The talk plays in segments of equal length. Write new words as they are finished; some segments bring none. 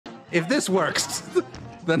If this works,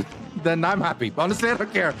 then I'm happy. Honestly, I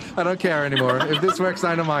don't care. I don't care anymore. If this works,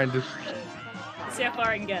 I don't mind. See how far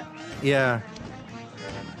I can get. Yeah.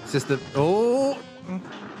 It's just the... Oh!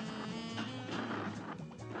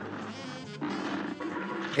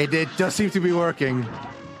 It does seem to be working.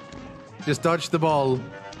 Just dodge the ball.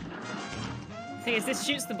 The thing is, this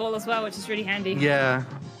shoots the ball as well, which is really handy. Yeah.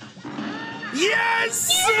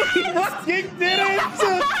 Yes! Yes! You did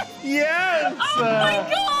it! Yes! Oh my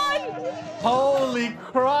god! Holy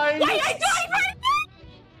Christ! Wait, I died!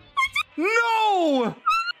 No!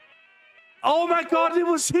 Oh my god, it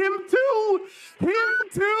was him too! Him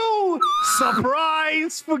too!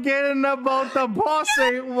 Surprise! Forgetting about the boss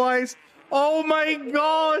 8-wise. Oh my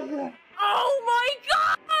god! Oh my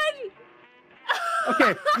god!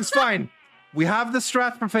 Okay, it's fine. We have the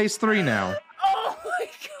strat for phase 3 now. Oh my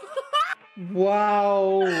god!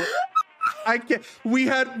 Wow. I can't.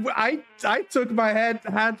 I took my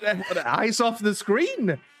eyes off the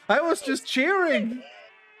screen. I was just cheering.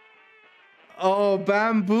 Oh,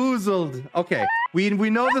 bamboozled. Okay, we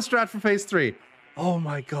know the strat for phase 3. Oh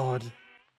my god.